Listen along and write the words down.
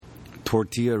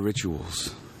Tortilla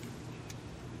rituals.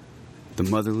 The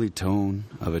motherly tone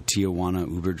of a Tijuana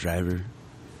Uber driver.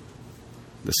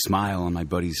 The smile on my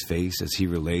buddy's face as he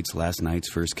relates last night's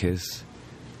first kiss.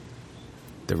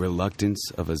 The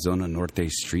reluctance of a Zona Norte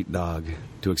street dog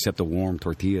to accept a warm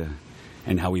tortilla,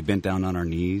 and how we bent down on our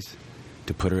knees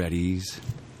to put her at ease.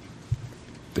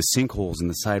 The sinkholes in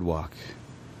the sidewalk.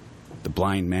 The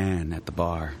blind man at the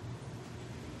bar.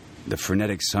 The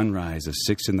frenetic sunrise of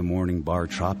 6 a.m. bar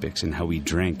tropics, and how we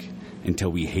drank until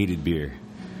we hated beer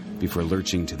before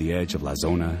lurching to the edge of La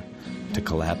Zona to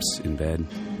collapse in bed.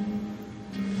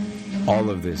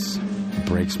 All of this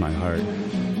breaks my heart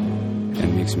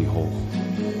and makes me whole.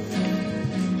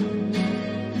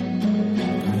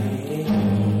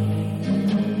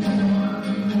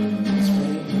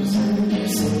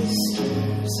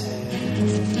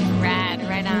 Rad,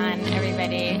 right on,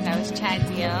 everybody. That was Chad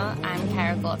Deal. I'm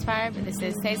Kara Goldfarb. This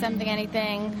is Say Something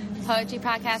Anything, poetry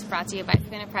podcast brought to you by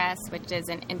Schooner Press, which is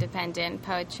an independent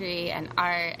poetry and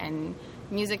art and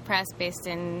music press based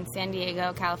in San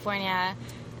Diego, California.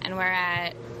 And we're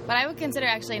at what I would consider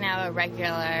actually now a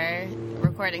regular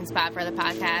recording spot for the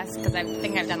podcast, because I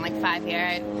think I've done like 5 here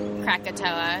at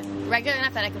Krakatoa. Regular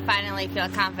enough that I could finally feel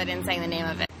confident saying the name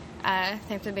of it.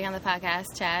 Thanks for being on the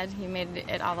podcast, Chad. You made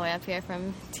it all the way up here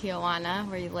from Tijuana,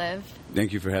 where you live.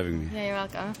 Thank you for having me. Yeah, you're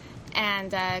welcome.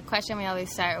 And a question we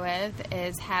always start with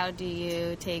is, how do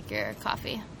you take your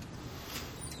coffee?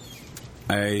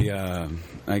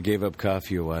 I gave up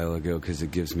coffee a while ago because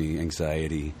it gives me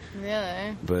anxiety.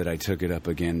 Really? But I took it up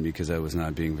again because I was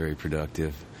not being very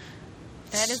productive.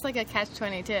 That is like a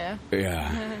catch-22.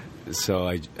 Yeah. So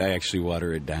I actually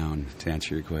water it down, to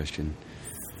answer your question.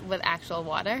 With actual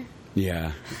water?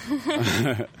 Yeah.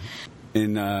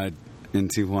 In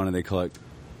Tijuana, they call it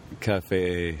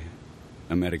Cafe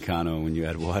Americano when you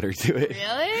add water to it.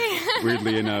 Really?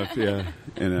 Weirdly enough, yeah.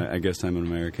 And I guess I'm an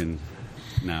American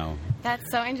now. That's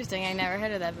so interesting. I never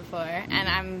heard of that before. And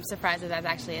I'm surprised that that's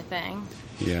actually a thing.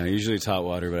 Yeah, usually it's hot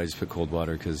water, but I just put cold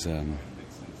water because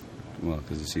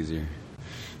it's easier.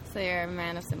 So you're a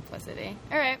man of simplicity.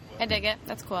 All right, I dig it.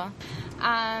 That's cool.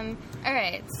 All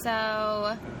right,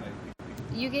 so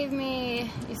you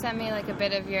sent me like a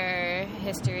bit of your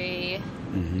history,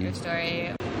 your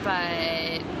story,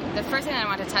 but the first thing that I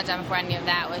wanted to touch on before any of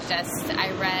that was just I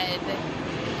read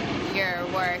your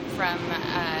work from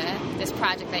this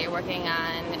project that you're working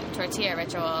on, Tortilla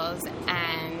Rituals,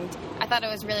 and I thought it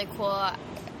was really cool.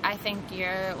 I think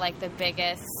you're like the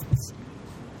biggest,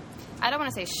 I don't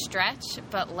want to say stretch,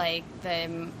 but like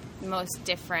the most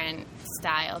different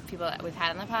style of people that we've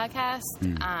had on the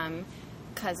podcast,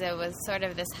 because it was sort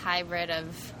of this hybrid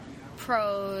of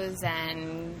prose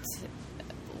and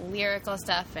lyrical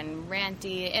stuff and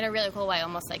ranty in a really cool way,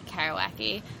 almost like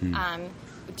Kerouac-y.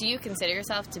 Do you consider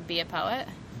yourself to be a poet?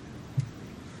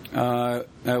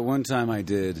 At one time I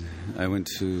did. I went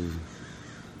to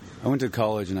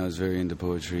college and I was very into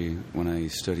poetry when I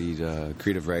studied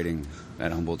creative writing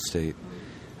at Humboldt State.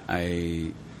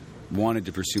 I wanted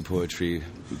to pursue poetry,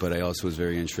 but I also was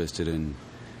very interested in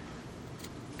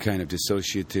kind of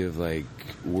dissociative, like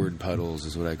word puddles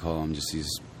is what I call them, just these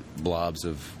blobs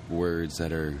of words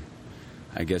that are,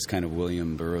 I guess, kind of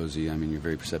William Burroughs-y. I mean, you're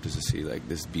very perceptive to see like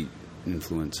this beat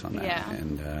influence on that. Yeah.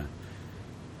 And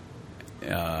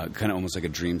kind of almost like a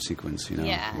dream sequence,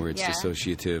 where it's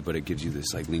dissociative, but it gives you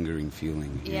this like lingering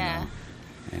feeling. You know?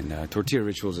 And Tortilla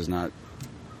Rituals is not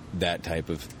that type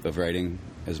of writing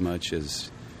as much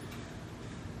as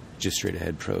just straight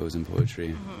ahead prose and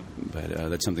poetry. But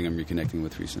that's something I'm reconnecting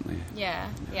with recently. Yeah.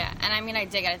 And I mean, I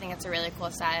dig it. I think it's a really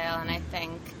cool style, and I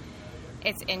think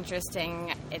it's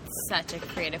interesting. It's such a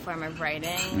creative form of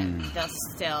writing. They'll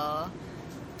still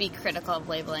be critical of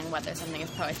labeling whether something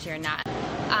is poetry or not.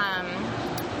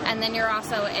 And then you're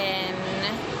also in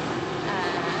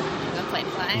the plane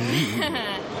flying.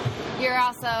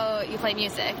 You play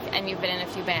music, and you've been in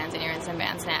a few bands, and you're in some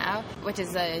bands now, which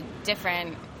is a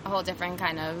whole different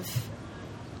kind of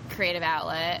creative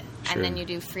outlet. Sure. And then you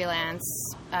do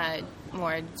freelance,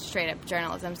 more straight up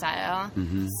journalism style.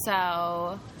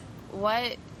 So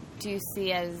what do you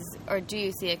see do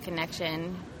you see a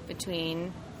connection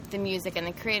between the music and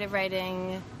the creative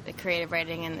writing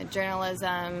and the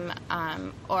journalism,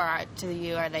 or to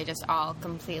you, are they just all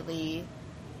completely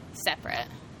separate?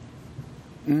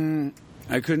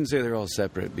 I couldn't say they're all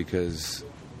separate because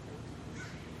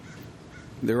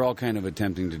they're all kind of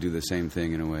attempting to do the same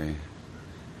thing in a way.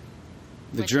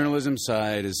 The journalism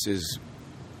side is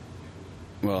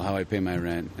how I pay my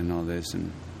rent and all this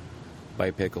and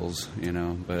buy pickles,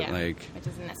 but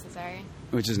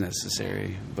which is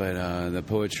necessary. But the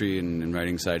poetry and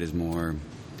writing side is more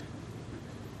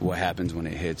what happens when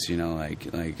it hits, you know, like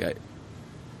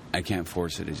I can't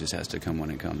force it. It just has to come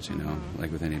when it comes, you know,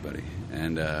 like with anybody.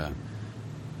 And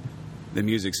the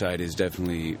music side is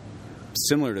definitely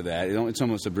similar to that. It's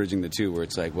almost abridging the two, where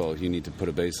it's like, well, you need to put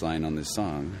a bass line on this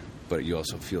song, but you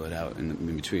also feel it out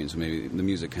in between. So maybe the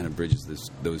music kind of bridges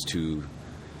those two,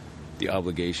 the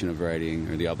obligation of writing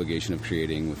or the obligation of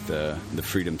creating with the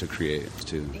freedom to create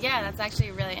too. Yeah, that's actually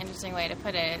a really interesting way to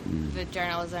put it. The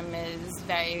journalism is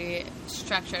very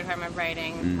structured form of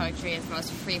writing. Poetry is the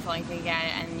most free-flowing thing you get,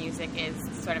 and music is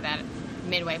sort of that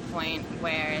midway point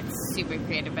where it's super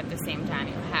creative, but at the same time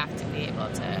you have to be able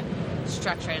to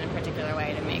structure it in a particular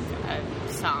way to make a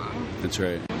song. That's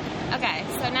right. Okay,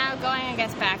 so now going, I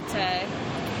guess, back to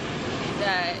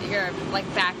your like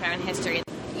background history.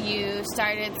 You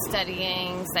started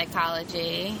studying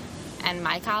psychology and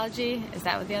mycology. Is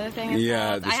that what the other thing is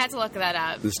called? I had to look that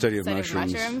up. The study of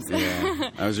mushrooms.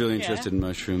 Yeah. I was really interested in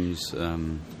mushrooms,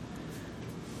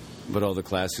 but all the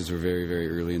classes were very, very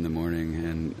early in the morning,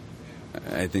 and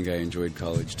I think I enjoyed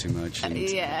college too much. And,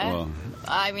 well,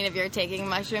 I mean, if you're taking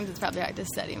mushrooms, it's probably hard to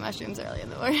study mushrooms early in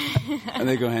the morning. And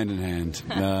they go hand in hand.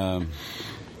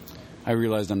 I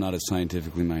realized I'm not a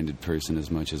scientifically minded person as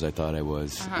much as I thought I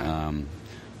was.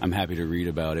 I'm happy to read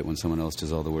about it when someone else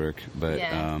does all the work, but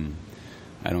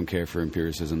I don't care for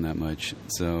empiricism that much.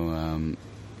 So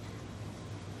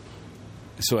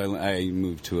I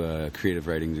moved to a creative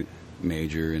writing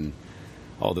major, and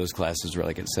all those classes were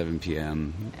like at 7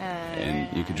 p.m.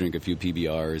 And you could drink a few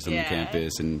PBRs on the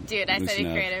campus. And dude, I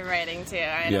studied creative writing too.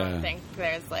 I don't think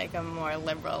there's like a more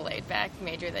liberal, laid-back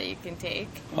major that you can take.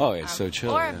 Oh, it's so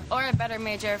chill. Or a better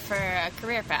major for a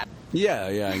career path.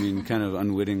 Yeah. I mean, kind of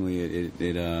unwittingly,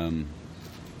 it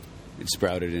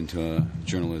sprouted into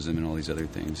journalism and all these other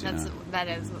things. That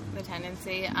is the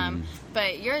tendency.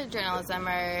 But your journalism,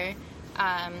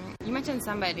 you mentioned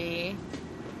somebody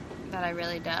that I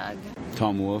really dug.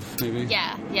 Tom Wolfe, maybe?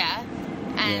 Yeah.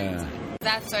 And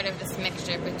that's sort of this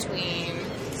mixture between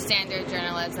standard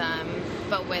journalism,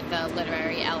 but with a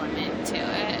literary element to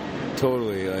it.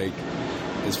 Totally. Like,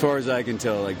 as far as I can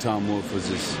tell, like, Tom Wolfe was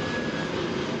this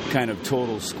kind of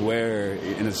total square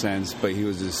in a sense, but he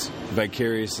was this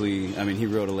vicariously, I mean, he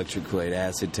wrote Electric Kool-Aid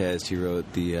Acid Test, he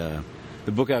wrote the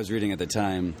book I was reading at the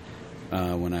time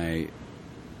when I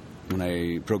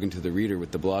broke into the Reader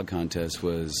with the blog contest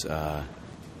was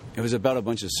it was about a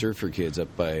bunch of surfer kids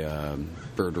up by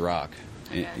Bird Rock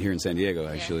here in San Diego,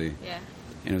 actually. Yeah.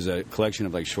 And it was a collection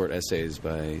of like short essays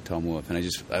by Tom Wolfe,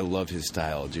 and I loved his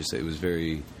style. Just it was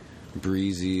very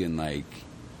breezy and like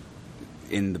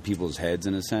in the people's heads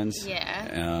in a sense. Yeah.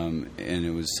 And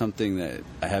it was something that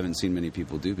I haven't seen many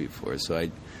people do before. So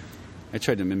I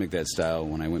tried to mimic that style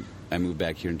when I moved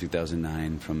back here in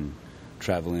 2009 from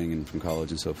traveling and from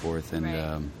college and so forth,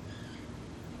 and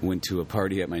went to a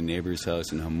party at my neighbor's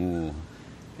house in Hamul,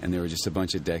 and there were just a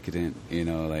bunch of decadent,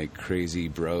 like crazy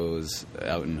bros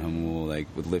out in Hamul, like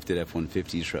with lifted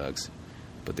F-150 trucks,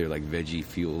 but they're like veggie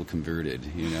fuel converted,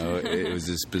 It was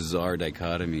this bizarre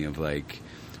dichotomy of like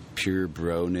pure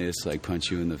broness, like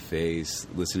punch you in the face,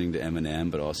 listening to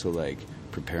Eminem, but also like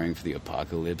preparing for the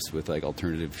apocalypse with like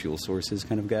alternative fuel sources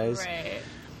kind of guys. Right.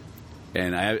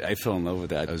 And I fell in love with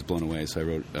that. I was blown away. So I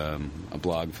wrote a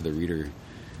blog for the Reader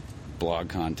blog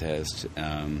contest.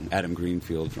 Adam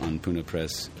Greenfield on Puna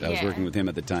Press. I was working with him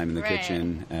at the time in the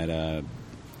kitchen at a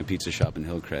pizza shop in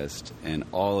Hillcrest. And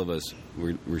all of us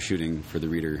were shooting for the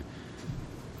Reader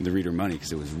money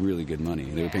because it was really good money.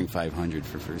 They were paying $500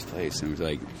 for first place. And it was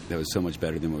like, that was so much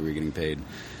better than what we were getting paid.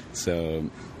 So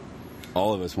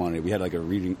all of us wanted, we had like a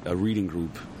reading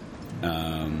group.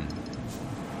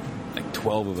 Like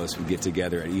 12 of us would get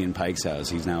together at Ian Pike's house.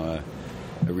 He's now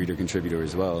a Reader contributor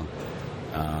as well.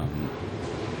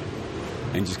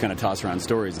 And just kind of toss around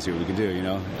stories and see what we could do,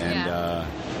 And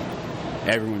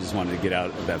everyone just wanted to get out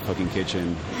of that fucking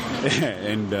kitchen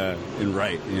and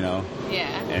write, Yeah.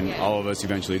 And all of us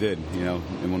eventually did,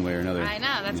 in one way or another. I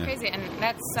know, that's crazy. And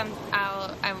that's something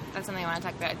I want to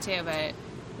talk about too, but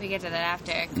we get to that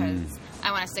after because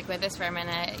I want to stick with this for a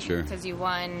minute. Sure. Because you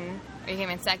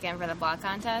came in second for the blog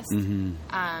contest. Mm-hmm.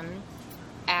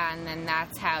 And then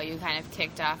that's how you kind of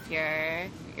kicked off your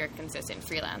consistent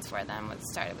freelance for them. What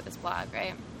started with this blog,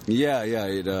 right? Yeah.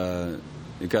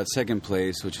 It got second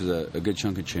place, which was a good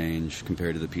chunk of change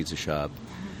compared to the pizza shop.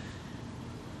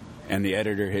 Mm-hmm. And the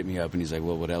editor hit me up and he's like,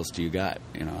 well, what else do you got?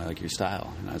 I like your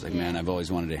style. And I was like, man, I've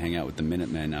always wanted to hang out with the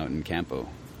Minutemen out in Campo.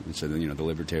 And so, the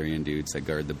libertarian dudes that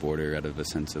guard the border out of a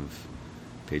sense of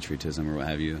patriotism or what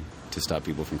have you to stop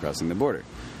people from crossing the border.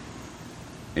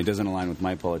 It doesn't align with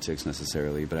my politics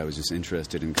necessarily, but I was just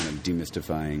interested in kind of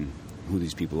demystifying who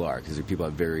these people are, because people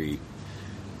have very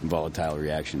volatile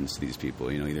reactions to these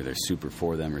people. Either they're super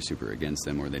for them or super against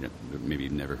them, or maybe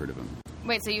you've never heard of them.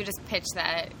 Wait, so you just pitched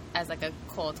that as like a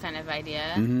cold kind of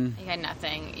idea? Mm-hmm. You had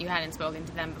nothing. You hadn't spoken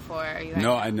to them before? Or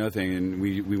No, I had nothing. And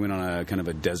we went on a kind of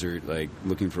a desert, like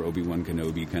looking for Obi-Wan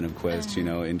Kenobi kind of quest,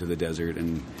 into the desert,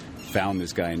 and found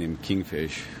this guy named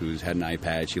Kingfish who's had an eye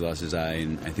patch. He lost his eye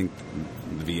in, I think,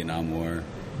 the Vietnam War,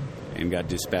 and got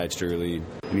dispatched early.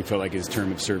 And he felt like his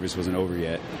term of service wasn't over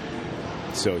yet.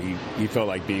 So he felt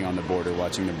like being on the border,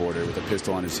 watching the border with a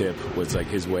pistol on his hip was like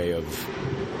his way of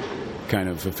kind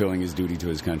of fulfilling his duty to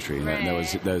his country. Right.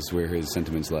 That was where his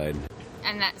sentiments lied.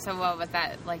 And so what was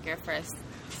that, like your first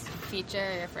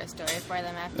feature, your first story for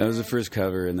them after? That was the first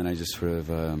cover, and then I just sort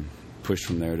of pushed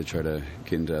from there to try to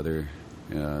get into other...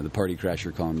 the Party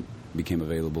Crasher column became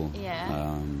available.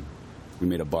 Yeah. We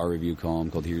made a bar review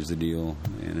column called Here's the Deal.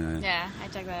 And, yeah, I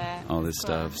checked that out. All this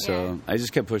stuff. So I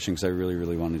just kept pushing because I really,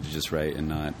 really wanted to just write and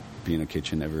not be in a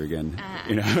kitchen ever again.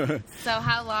 So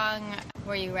how long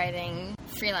were you writing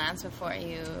freelance before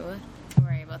you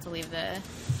were able to leave the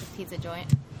pizza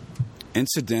joint?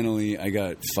 Incidentally, I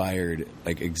got fired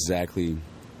like exactly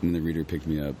when the Reader picked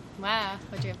me up. Wow.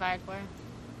 What'd you get fired for?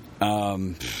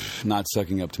 Not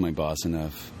sucking up to my boss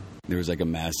enough. There was like a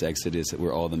mass exodus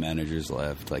where all the managers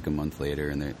left like a month later,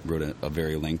 and they wrote a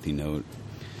very lengthy note.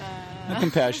 A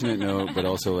compassionate note, but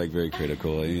also like very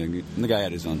critical. The guy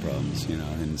had his own problems,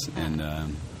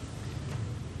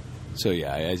 so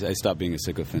yeah, I stopped being a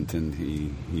sycophant, and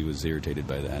he was irritated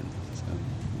by that. So,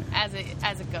 yeah.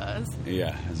 As it goes.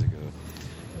 Yeah, as it goes.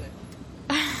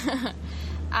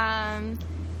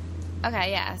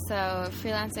 Okay, yeah. So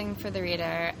freelancing for the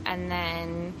Reader, and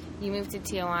then you moved to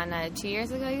Tijuana 2 years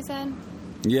ago. You said.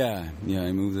 Yeah.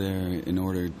 I moved there in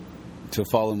order to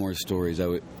follow more stories.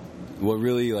 What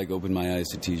really like opened my eyes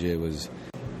to TJ was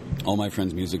All My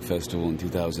Friends Music Festival in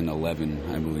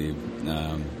 2011, I believe.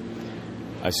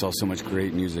 I saw so much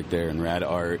great music there and rad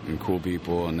art and cool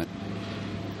people, and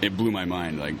it blew my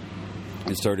mind. Like,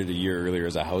 it started a year earlier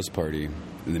as a house party,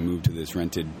 and then moved to this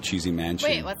rented cheesy mansion.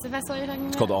 Wait, what's the festival you're talking about?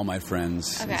 It's called All My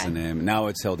Friends. Okay. Is the name. Now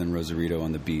it's held in Rosarito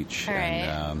on the beach. All right.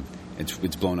 And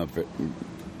it's blown up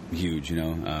huge,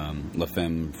 La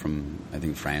Femme from, I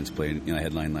think, France played,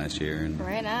 headline last year. And,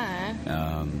 right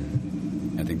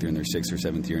on. I think they're in their 6th or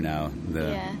 7th year now.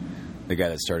 The guy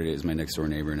that started it is my next door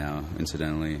neighbor now,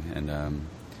 incidentally. And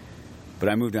but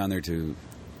I moved down there to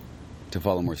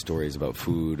follow more stories about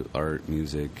food, art,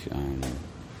 music,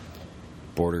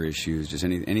 border issues, just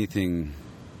anything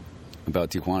about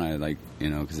Tijuana, like,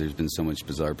 because there's been so much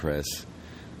bizarre press,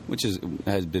 which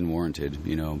has been warranted,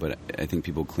 but I think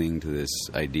people cling to this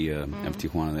idea of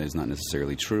Tijuana that is not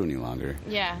necessarily true any longer.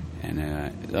 Yeah. And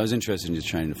I was interested in just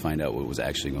trying to find out what was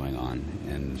actually going on,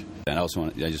 and I just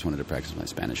wanted to practice my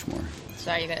Spanish more.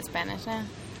 So are you good at Spanish now?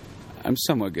 I'm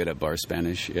somewhat good at bar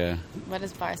Spanish, yeah. What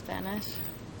is bar Spanish?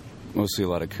 Mostly a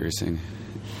lot of cursing.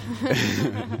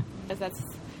 Because that's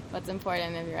what's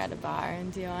important if you're at a bar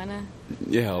in Tijuana.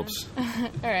 It helps. All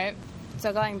right.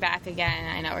 So going back again,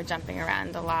 I know we're jumping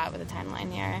around a lot with the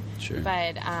timeline here. Sure.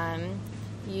 But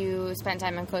you spent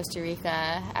time in Costa Rica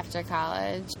after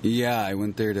college. Yeah, I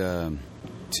went there to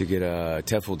get a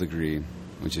TEFL degree,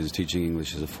 which is teaching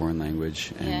English as a foreign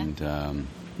language. And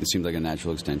it seemed like a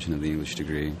natural extension of the English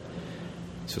degree.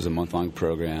 So it was a month-long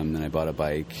program. Then I bought a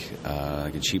bike,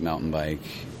 like a cheap mountain bike,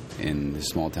 in this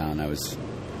small town I was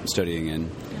studying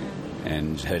in,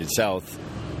 and headed south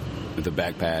with a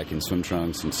backpack and swim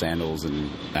trunks and sandals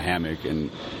and a hammock, and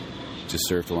just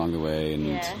surfed along the way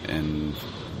and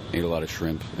ate a lot of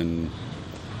shrimp, and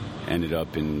ended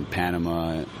up in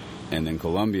Panama and then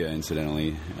Colombia,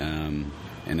 incidentally, and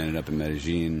ended up in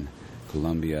Medellin,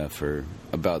 Colombia for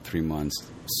about 3 months,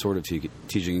 sort of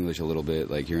teaching English a little bit,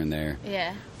 like here and there.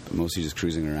 Yeah. But mostly just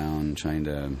cruising around, trying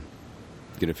to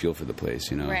get a feel for the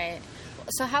place, Right.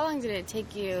 So how long did it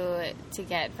take you to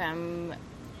get from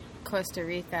Costa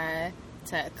Rica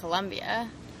to Colombia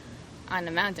on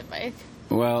a mountain bike?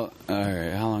 Well, all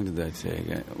right, how long did that take?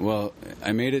 Well,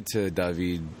 I made it to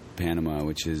David, Panama,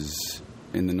 which is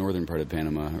in the northern part of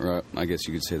Panama, or I guess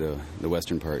you could say the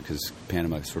western part, because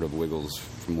Panama sort of wiggles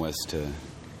from west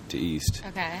to east.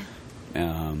 Okay.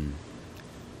 And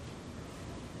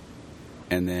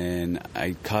then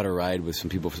I caught a ride with some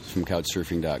people from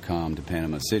Couchsurfing.com to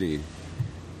Panama City.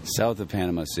 South of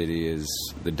Panama City is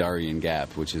the Darien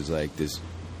Gap, which is like this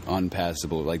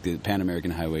unpassable, like the Pan American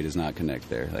Highway does not connect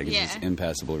there. Like it's this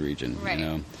impassable region,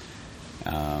 right.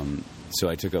 So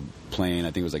I took a plane,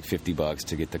 I think it was like $50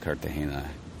 to get to Cartagena.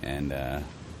 And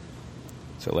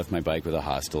so I left my bike with a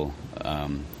hostel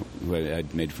who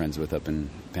I'd made friends with up in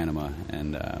Panama,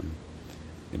 and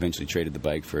eventually traded the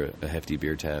bike for a hefty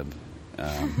beer tab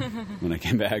when I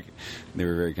came back. They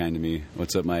were very kind to me.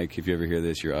 What's up, Mike? If you ever hear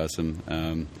this, you're awesome.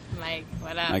 Mike,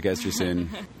 what up? Mike Esterson,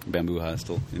 Bamboo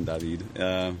Hostel in David.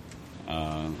 So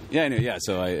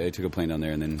I took a plane down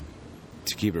there, and then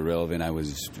to keep it relevant, I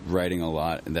was writing a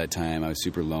lot at that time. I was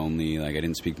super lonely. Like, I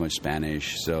didn't speak much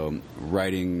Spanish, so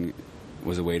writing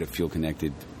was a way to feel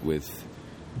connected with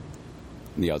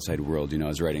the outside world. You know, I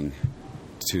was writing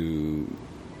to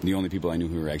the only people I knew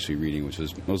who were actually reading, which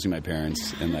was mostly my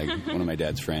parents and like one of my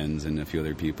dad's friends and a few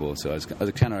other people. So I was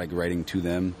kind of like writing to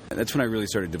them. That's when I really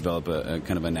started to develop a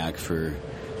kind of a knack for,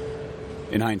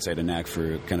 in hindsight, a knack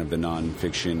for kind of the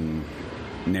nonfiction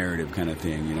narrative kind of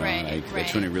thing. You know,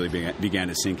 that's when it really began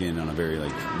to sink in on a very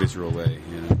like visceral way.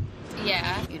 You know.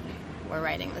 Yeah. We're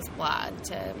writing this blog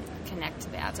to connect to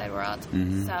the outside world.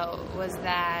 Mm-hmm. So was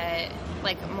that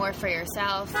like more for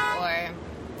yourself or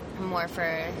more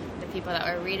for the people that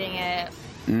were reading it?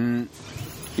 You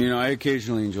know, I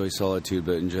occasionally enjoy solitude,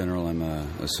 but in general, I'm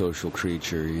a social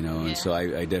creature. You know, and so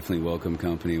I definitely welcome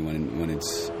company when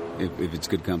it's if it's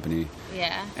good company.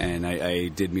 Yeah. And I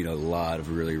did meet a lot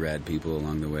of really rad people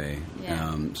along the way.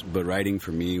 Yeah. But writing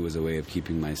for me was a way of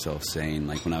keeping myself sane.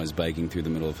 Like when I was biking through the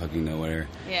middle of fucking nowhere,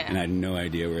 and I had no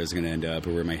idea where I was going to end up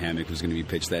or where my hammock was going to be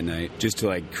pitched that night, just to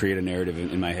like create a narrative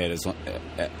in my head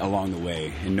along the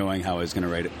way, and knowing how I was going to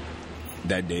write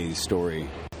that day's story.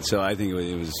 So I think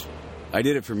it was. I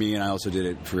did it for me, and I also did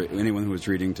it for anyone who was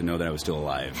reading to know that I was still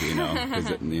alive. You know, because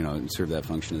it served that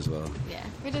function as well. Yeah,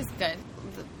 which is good.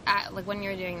 Like when you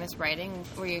were doing this writing,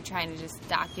 were you trying to just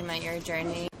document your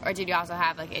journey, or did you also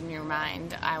have like in your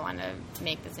mind, I want to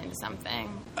make this into something?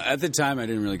 At the time, I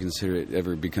didn't really consider it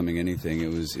ever becoming anything. It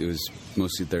was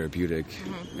mostly therapeutic.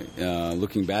 Mm-hmm.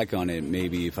 Looking back on it,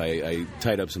 maybe if I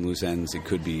tied up some loose ends, it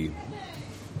could be,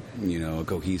 a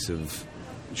cohesive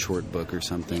short book or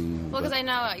something. Well, because I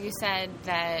know you said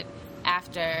that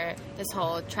after this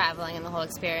whole traveling and the whole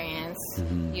experience,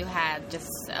 mm-hmm. you had just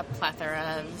a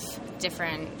plethora of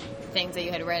different things that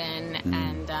you had written,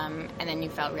 mm-hmm. and then you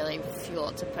felt really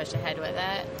fueled to push ahead with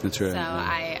it. That's right. So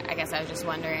yeah. I guess I was just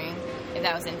wondering if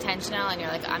that was intentional, and you're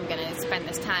like, I'm going to spend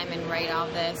this time and write all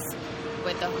this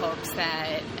with the hopes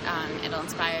that it'll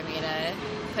inspire me to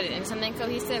put it into something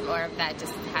cohesive, or if that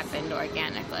just happened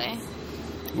organically.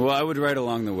 Well, I would write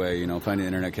along the way, finding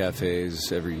internet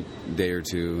cafes every day or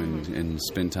two and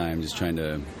spend time just trying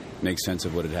to make sense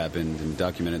of what had happened and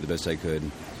document it the best I could.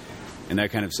 And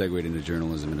that kind of segued into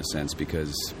journalism in a sense,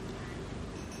 because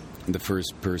the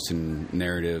first-person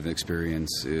narrative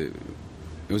experience, it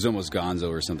was almost gonzo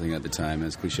or something at the time,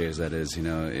 as cliche as that is. I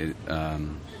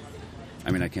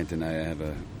can't deny I have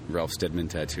a Ralph Steadman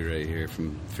tattoo right here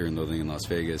from Fear and Loathing in Las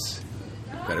Vegas.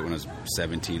 Got it when I was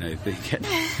 17, I think,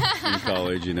 in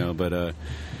college, But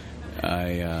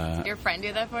Did your friend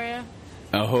do that for you?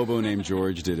 A hobo named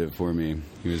George did it for me.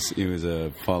 He was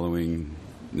following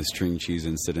the string cheese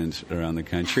incident around the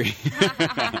country,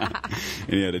 and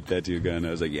he had a tattoo gun.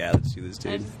 I was like, "Yeah, let's do this,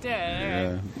 dude." Let's do it.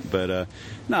 Yeah. But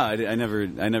no, I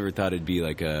never thought it'd be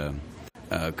like a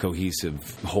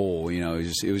cohesive whole. It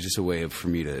was just a way for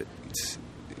me to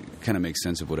kind of make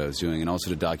sense of what I was doing, and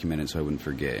also to document it so I wouldn't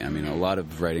forget. A lot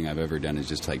of writing I've ever done is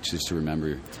just to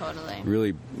remember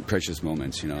really precious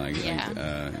moments.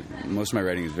 Most of my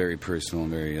writing is very personal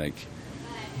and very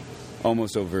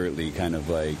almost overtly kind of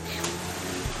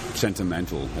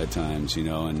sentimental at times,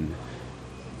 and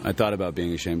I thought about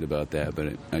being ashamed about that,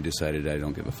 but I decided I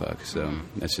don't give a fuck. So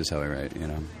that's just how I write.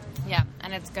 Yeah,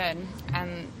 and it's good,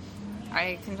 and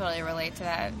I can totally relate to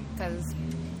that, because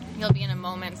you'll be in a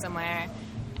moment somewhere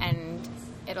and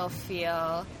it'll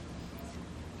feel,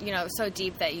 so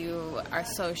deep that you are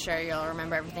so sure you'll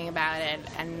remember everything about it,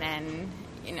 and then,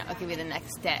 it could be the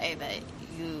next day that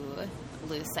you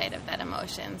lose sight of that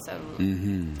emotion. So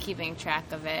keeping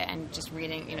track of it and just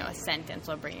reading, a sentence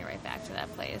will bring you right back to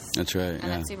that place. That's right. And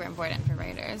that's super important for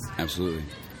writers. Absolutely.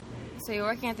 So you're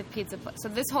working at the pizza place. So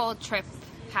this whole trip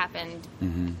happened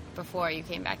before you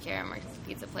came back here and worked at the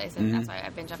pizza place, and that's why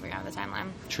I've been jumping around the timeline.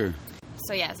 Sure.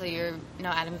 So so you're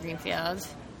Adam Greenfield,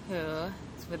 who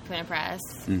is with Puna Press.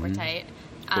 We're tight.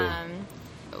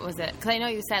 Cool. Was it? Because I know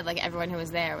you said everyone who was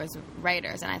there was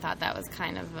writers, and I thought that was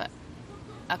kind of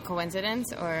a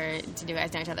coincidence, or did you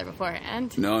guys know each other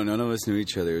beforehand? No, none of us knew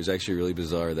each other. It was actually really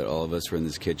bizarre that all of us were in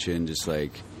this kitchen, just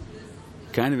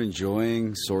kind of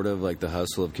enjoying sort of the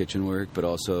hustle of kitchen work, but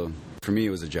also for me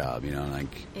it was a job, and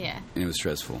it was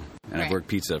stressful. And I've worked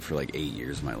pizza for 8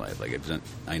 years of my life.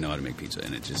 I know how to make pizza,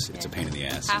 and it's a pain in the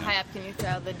ass. How high up can you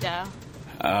throw the dough?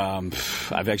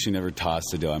 I've actually never tossed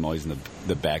the dough. I'm always in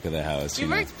the back of the house. You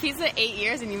worked pizza 8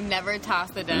 years and you never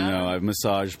tossed the dough? No, I've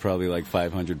massaged probably like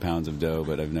 500 pounds of dough,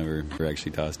 but I've never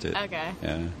actually tossed it. Okay.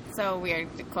 Yeah. So weird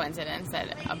coincidence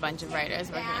that a bunch of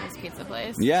writers work in this pizza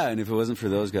place. Yeah, and if it wasn't for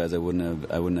those guys, I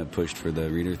wouldn't have pushed for the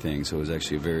reader thing. So it was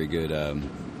actually a very good.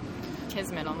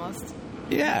 Kismet almost.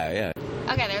 Yeah.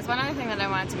 Okay, there's one other thing that I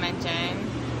wanted to mention,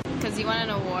 because you won an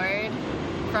award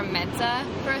from Mensa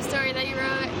for a story that you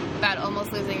wrote about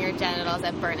almost losing your genitals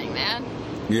at Burning Man.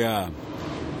 Yeah.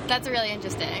 That's really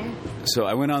interesting. So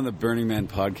I went on the Burning Man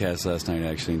podcast last night,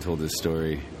 actually, and told this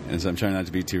story. And so I'm trying not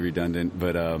to be too redundant,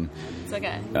 but... it's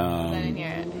okay. I didn't hear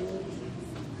it.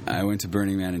 I went to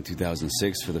Burning Man in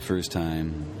 2006 for the first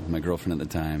time. My girlfriend at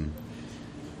the time.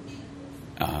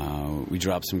 We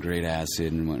dropped some great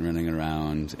acid and went running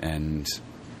around, and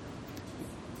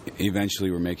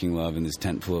eventually we're making love in this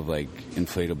tent full of, like,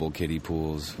 inflatable kiddie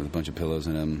pools with a bunch of pillows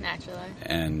in them. Naturally.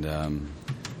 And,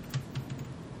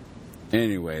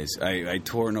 anyways, I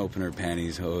tore open her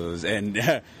pantyhose, and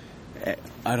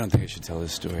I don't think I should tell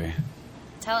this story.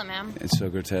 Tell it, ma'am. It's so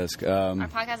grotesque. Our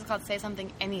podcast is called Say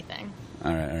Something Anything.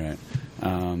 All right.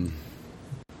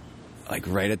 Like,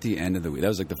 right at the end of the week, that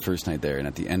was, like, the first night there, and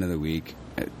at the end of the week,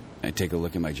 I take a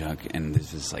look at my junk, and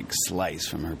there's this, like, slice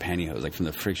from her pantyhose, like, from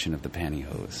the friction of the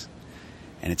pantyhose.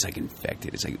 And it's, like,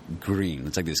 infected. It's, like, green.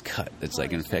 It's, like, this cut that's,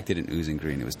 like, infected and oozing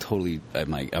green. It was totally...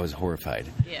 I was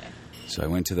horrified. Yeah. So I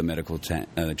went to the medical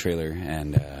trailer,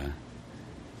 and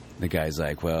the guy's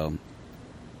like, well,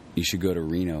 you should go to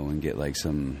Reno and get, like,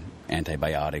 some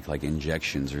antibiotic, like,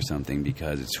 injections or something,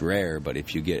 because it's rare, but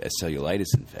if you get a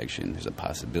cellulitis infection, there's a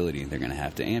possibility they're going to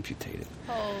have to amputate it.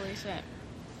 Holy shit.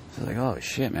 So I was like, oh,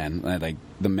 shit, man. Like,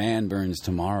 the man burns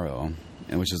tomorrow,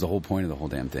 and which is the whole point of the whole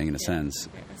damn thing, in a sense.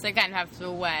 So you kind of have to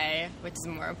weigh which is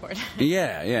more important.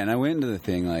 Yeah, and I went into the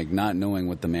thing, like, not knowing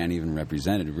what the man even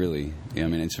represented, really. I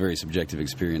mean, it's a very subjective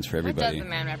experience for everybody. What does the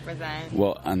man represent?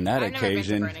 Well, on that I've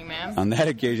occasion, never been to Burning Man. on that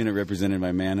occasion, it represented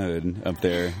my manhood up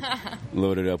there,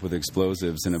 loaded up with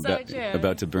explosives and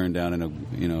about to burn down in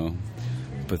a,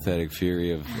 pathetic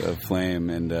fury of flame.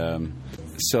 And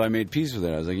so I made peace with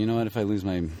it. I was like, you know what? If I lose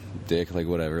my dick, like,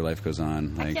 whatever, life goes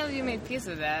on. Like, I can't believe you made peace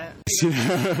with that.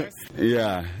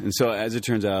 Yeah, and so as it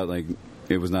turns out, like,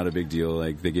 it was not a big deal.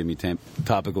 Like, they gave me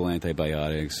topical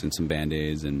antibiotics and some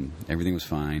Band-Aids, and everything was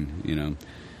fine,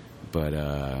 But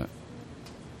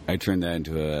I turned that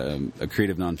into a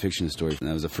creative nonfiction story. And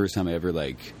that was the first time I ever,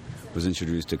 like, was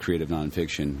introduced to creative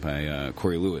nonfiction by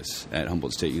Corey Lewis at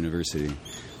Humboldt State University.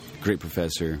 Great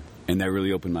professor. And that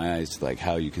really opened my eyes to, like,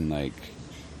 how you can, like,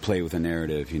 play with a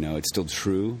narrative, It's still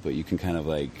true, but you can kind of,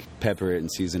 like, pepper it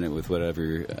and season it with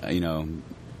whatever,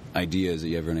 ideas that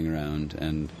you have running around.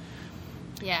 And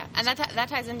yeah, and that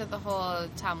ties into the whole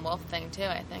Tom Wolfe thing, too,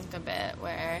 I think, a bit,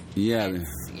 where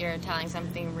you're telling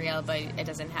something real, but it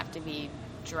doesn't have to be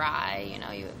dry,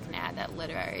 you can add that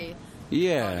literary...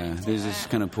 Yeah, there's this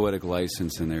kind of poetic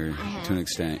license in there to an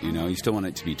extent, You still want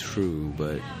it to be true,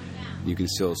 but you can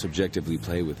still subjectively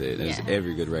play with it, as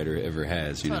every good writer ever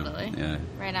has, Totally. Yeah.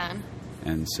 Right on.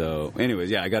 And so,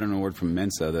 anyways, I got an award from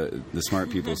Mensa, the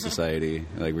Smart People Society,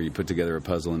 like, where you put together a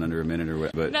puzzle in under a minute or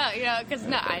what. But no,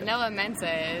 I know what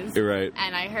Mensa is. You're right.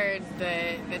 And I heard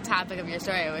the topic of your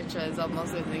story, which was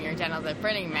almost losing your genitals at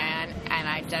Burning Man, and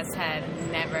I just had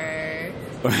never...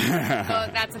 So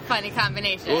that's a funny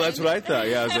combination. Well, that's what I thought.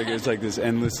 Yeah, I was like, it's like this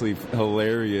endlessly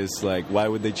hilarious, like, why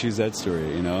would they choose that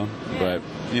story, Yeah. But,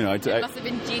 it must have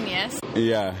been genius.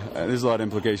 Yeah, there's a lot of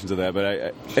implications of that,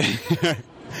 but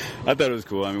I thought it was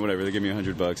cool. I mean, whatever. They give me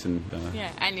 $100 and...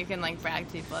 and you can, like, brag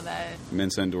to people that...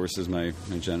 Mensa endorses my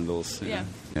genitals. Yeah.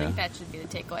 I think that should be the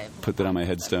takeaway. Put that on my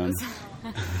headstone.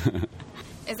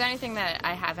 Is there anything that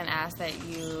I haven't asked that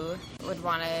you would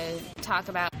want to talk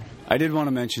about? I did want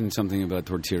to mention something about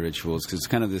tortilla rituals, because it's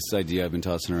kind of this idea I've been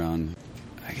tossing around.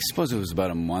 I suppose it was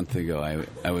about a month ago.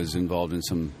 I was involved in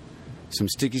some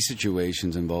sticky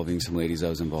situations involving some ladies I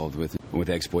was involved with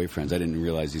ex-boyfriends. I didn't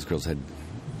realize these girls had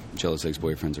jealous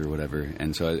ex-boyfriends or whatever,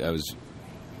 and so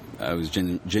I was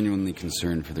genuinely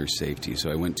concerned for their safety. So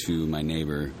I went to my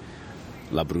neighbor,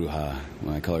 La Bruja.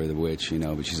 Well, I call her the witch,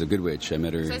 but she's a good witch. I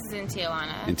met her. So this is in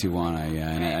Tijuana. In Tijuana, yeah.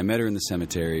 And I met her in the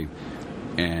cemetery,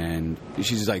 and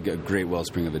she's like a great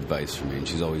wellspring of advice for me. And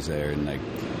she's always there. And, like,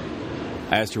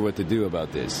 I asked her what to do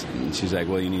about this, and she's like,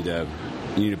 "Well, you need to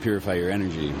purify your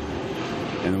energy,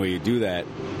 and the way you do that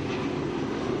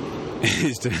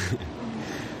is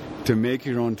to make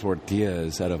your own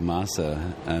tortillas out of masa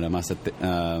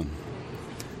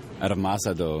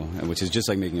dough, which is just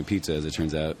like making a pizza, as it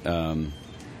turns out. And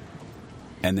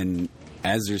then,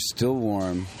 as they're still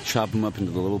warm, chop them up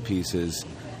into the little pieces,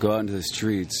 go out into the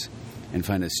streets, and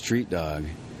find a street dog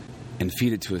and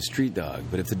feed it to a street dog.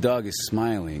 But if the dog is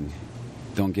smiling,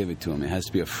 don't give it to him. It has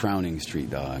to be a frowning street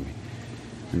dog.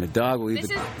 And the dog will eat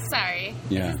Sorry.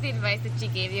 Yeah. This is the advice that she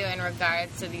gave you in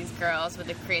regards to these girls with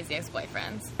the crazy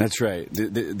ex-boyfriends. That's right.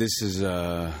 This is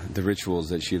the rituals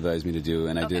that she advised me to do,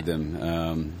 and I did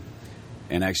them.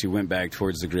 And actually went back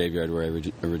towards the graveyard where I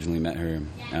originally met her,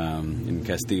 in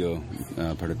Castillo,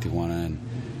 part of Tijuana. And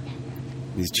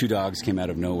these two dogs came out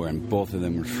of nowhere, and both of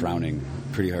them were frowning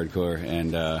pretty hardcore.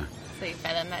 And so you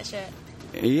fed them that shit?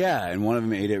 Yeah, and one of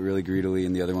them ate it really greedily,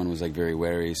 and the other one was like very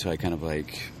wary. So I kind of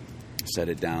like set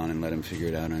it down and let him figure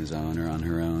it out on his own or on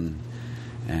her own.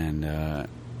 And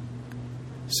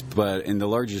but in the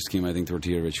larger scheme, I think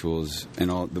Tortilla Rituals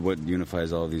and what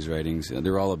unifies all of these writings,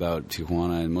 they're all about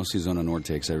Tijuana and mostly Zona Norte.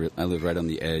 Because I live right on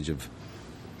the edge of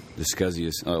the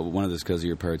scuzziest, one of the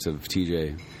scuzzier parts of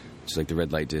TJ, which is like the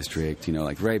red light district. You know,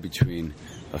 like right between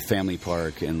a family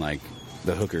park and like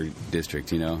the hooker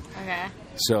district. You know. Okay.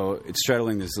 So it's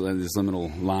straddling this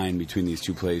liminal line between these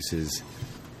two places,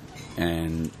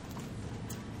 and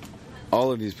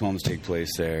all of these poems take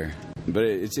place there. But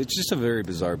it's just a very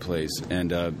bizarre place.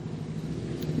 And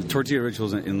Tortilla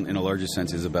Rituals, in a larger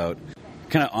sense, is about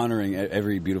kind of honoring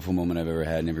every beautiful moment I've ever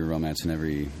had, and every romance, and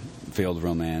every failed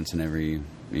romance, and every,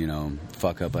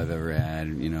 fuck up I've ever had,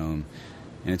 And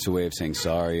it's a way of saying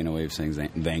sorry, and a way of saying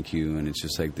thank you. And it's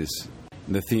just like this.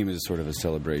 The theme is sort of a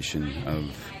celebration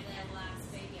of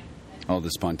all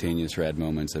the spontaneous, rad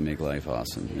moments that make life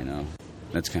awesome,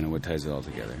 That's kind of what ties it all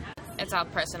together. It's all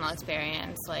personal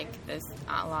experience, like this,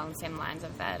 along the same lines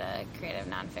of that creative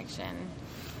nonfiction.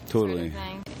 Totally. Sort of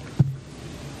thing.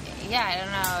 Yeah, I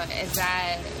don't know. Is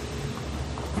that?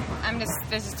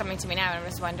 This is coming to me now, and I'm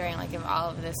just wondering, like, if all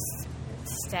of this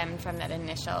stemmed from that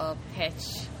initial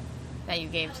pitch that you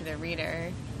gave to the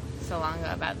reader so long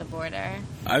ago about the border.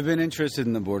 I've been interested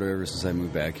in the border ever since I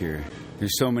moved back here.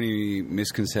 There's so many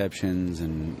misconceptions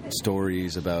and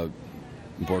stories about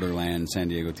borderland, San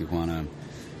Diego, Tijuana,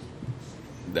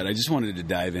 that I just wanted to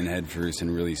dive in head first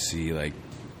and really see,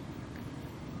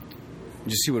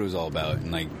 just see what it was all about,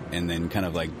 and then kind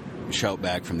of shout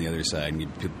back from the other side and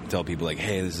tell people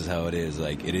hey, this is how it is.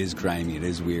 It is grimy, it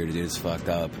is weird, it is fucked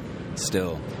up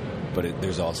still, but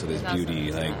there's also this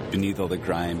beauty, beneath all the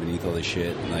crime, beneath all the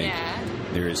shit,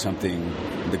 there is something.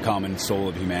 The common soul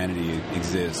of humanity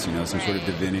exists, some sort of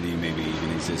divinity maybe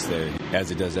even exists there,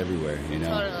 as it does everywhere,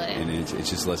 Totally. And it's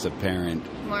just less apparent.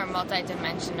 More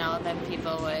multidimensional than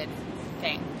people would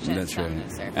think. That's right.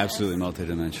 Absolutely,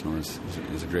 multidimensional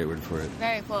is a great word for it.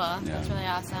 Very cool. Yeah. That's really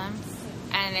awesome.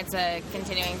 And it's a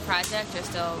continuing project. You're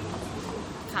still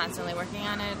constantly working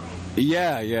on it?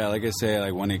 Yeah. Like I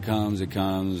say, when it comes, it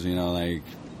comes. I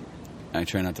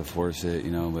try not to force it,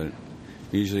 but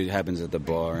usually it happens at the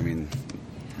bar. I mean,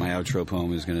 my outro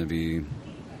poem is going to be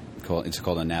called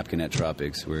A Napkin at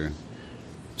Tropics, where I'm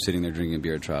sitting there drinking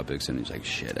beer at Tropics, and it's like,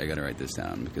 shit, I got to write this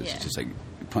down, because it's just it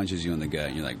punches you in the gut,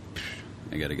 and you're like,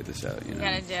 I got to get this out, You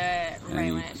got to do it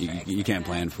right when you can't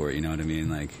plan for it, you know what I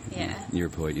mean? You're a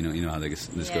poet, you know how this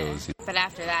goes. But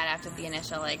after that, after the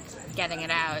initial, getting it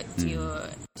out, do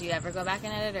you ever go back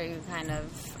and edit, or you kind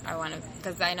of,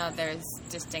 because I know there's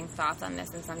distinct thoughts on this,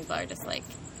 and some people are just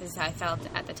this is how I felt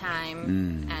at the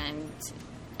time, and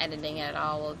editing it at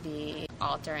all will be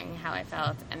altering how I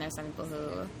felt, and there's some people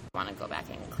who want to go back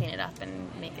and clean it up and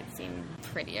make it seem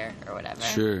prettier or whatever.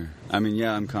 Sure. I mean,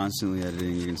 yeah, I'm constantly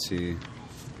editing. You can see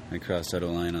I crossed out a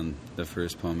line on the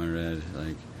first poem I read,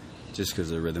 just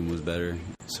because the rhythm was better.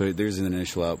 So there's an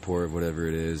initial outpour of whatever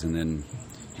it is, and then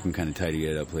you can kind of tidy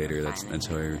it up later. That's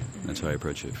how I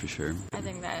approach it, for sure. I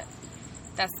think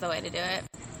that's the way to do it.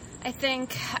 I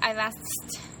think I've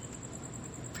asked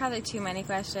probably too many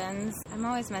questions. I'm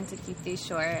always meant to keep these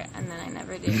short, and then I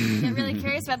never do. I get really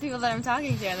curious about people that I'm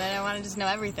talking to, and then I want to just know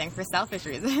everything for selfish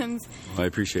reasons. Well, I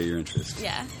appreciate your interest.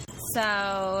 Yeah.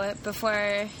 So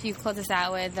before you close us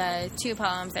out with two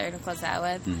poems that you're going to close us out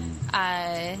with,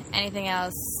 anything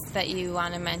else that you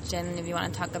want to mention? If you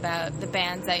want to talk about the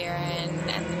bands that you're in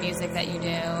and the music that you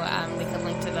do, we can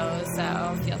link to those,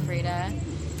 so feel free to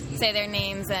say their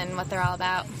names and what they're all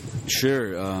about.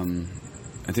 Sure.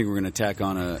 I think we're going to tack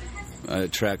on a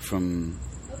track from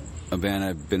a band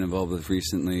I've been involved with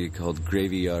recently called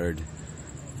Gravy Yard,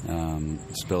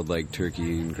 spelled like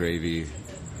turkey and gravy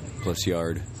plus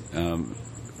yard.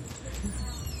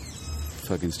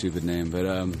 Fucking stupid name, but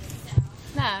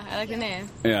Nah, I like the name.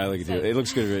 Yeah, I like it too. It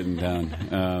looks good written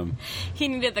down. He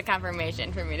needed the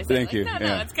confirmation for me to say, thank you. No,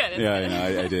 it's good.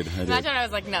 I did. Imagine I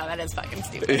was like, no, that is fucking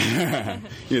stupid.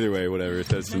 Either way, whatever.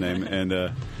 That's the name.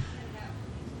 And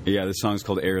Yeah, this song's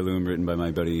called Heirloom, written by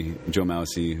my buddy Joe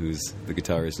Mousy, who's the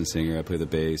guitarist and singer. I play the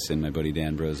bass, and my buddy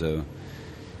Dan Brozo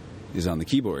is on the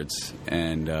keyboards.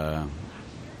 And,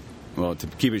 well, to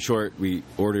keep it short, we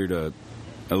ordered a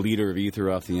liter of ether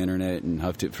off the internet and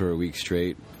huffed it for a week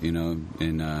straight, you know,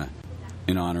 in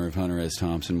honor of Hunter S.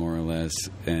 Thompson, more or less,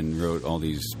 and wrote all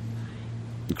these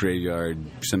graveyard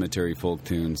cemetery folk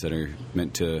tunes that are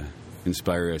meant to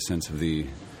inspire a sense of the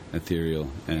ethereal.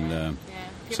 And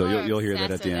so you'll hear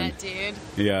that at the end. That dude.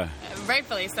 Yeah.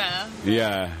 Rightfully so.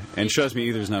 Yeah, and trust me,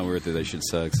 ether's not worth it. That shit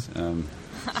sucks.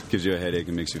 Gives you a headache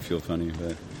and makes you feel funny,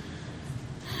 but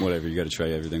whatever. You got to try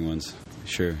everything once.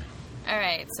 Sure. All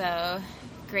right, so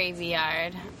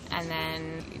Graveyard, and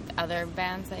then other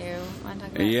bands that you want to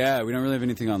talk about? Yeah, we don't really have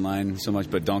anything online so much,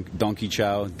 but Donkey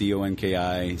Chow,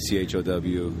 DONKICHOW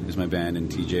is my band, and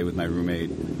TJ with my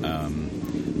roommate,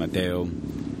 Mateo,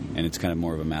 and it's kind of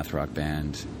more of a math rock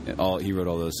band. He wrote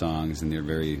all those songs, and they're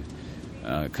very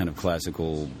kind of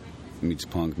classical meets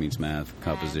punk meets math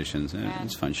compositions.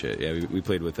 It's fun shit. Yeah, we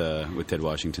played with Ted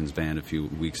Washington's band a few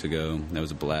weeks ago. That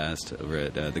was a blast over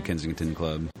at the Kensington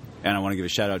Club. And I want to give a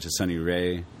shout out to Sunny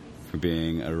Ray for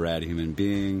being a rad human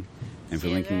being and for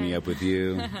linking me up with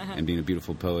you and being a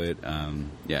beautiful poet.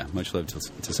 Yeah, much love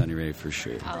to Sunny Ray for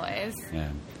sure. Always. Yeah.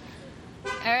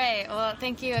 All right. Well,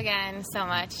 thank you again so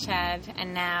much, Chad.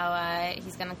 And now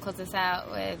he's going to close us out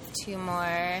with 2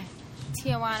 more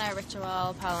Tijuana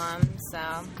ritual poems. So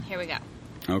here we go.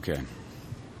 Okay.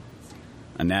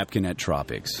 A napkin at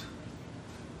Tropics.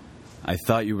 I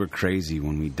thought you were crazy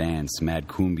when we danced Mad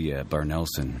Cumbia at Bar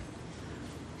Nelson.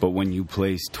 But when you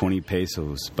placed 20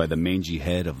 pesos by the mangy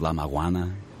head of La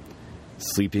Maguana,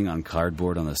 sleeping on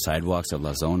cardboard on the sidewalks of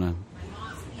La Zona,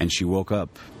 and she woke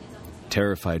up,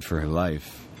 terrified for her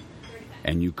life,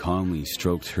 and you calmly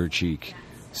stroked her cheek,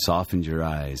 softened your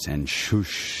eyes, and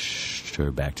shooshed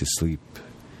her back to sleep,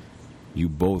 you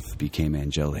both became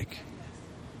angelic,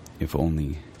 if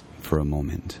only for a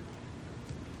moment.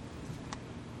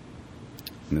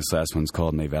 And this last one's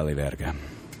called Me Vale Verga.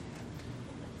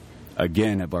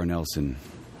 Again at Bar Nelson,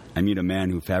 I meet a man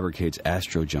who fabricates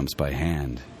astro jumps by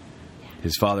hand.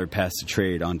 His father passed the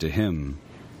trade on to him,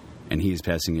 and he is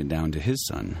passing it down to his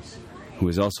son, who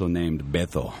is also named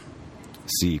Beto,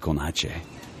 C con H.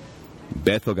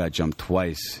 Beto got jumped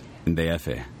twice in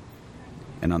DF,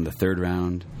 and on the 3rd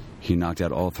round, he knocked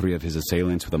out all 3 of his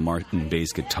assailants with a Martin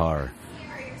bass guitar.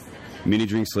 Many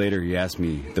drinks later, he asked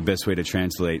me the best way to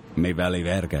translate Me Vale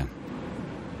Verga.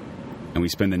 And we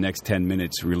spend the next 10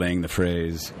 minutes relaying the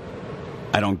phrase,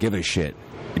 I don't give a shit,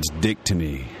 it's dick to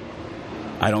me.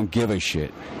 I don't give a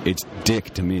shit, it's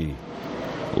dick to me.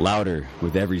 Louder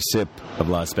with every sip of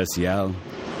La Especial.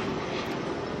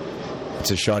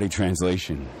 It's a shoddy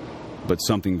translation, but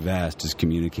something vast is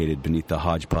communicated beneath the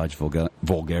hodgepodge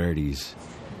vulgarities.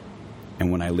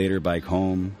 And when I later bike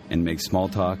home and make small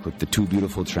talk with the 2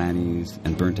 beautiful trannies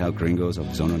and burnt-out gringos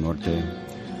of Zona Norte,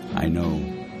 I know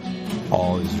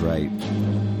all is right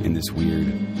in this weird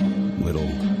little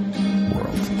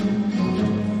world.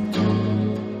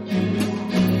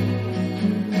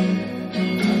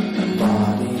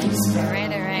 All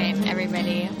right,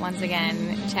 everybody. Once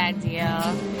again, Chad Deal.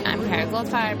 I'm Kara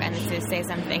Goldfarb, and this is Say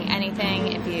Something Anything.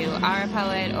 If you are a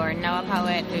poet or know a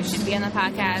poet who should be on the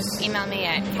podcast, email me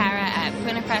at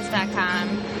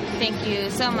kara@punapress.com. Thank you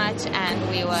so much, and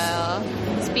we will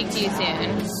speak to you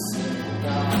soon.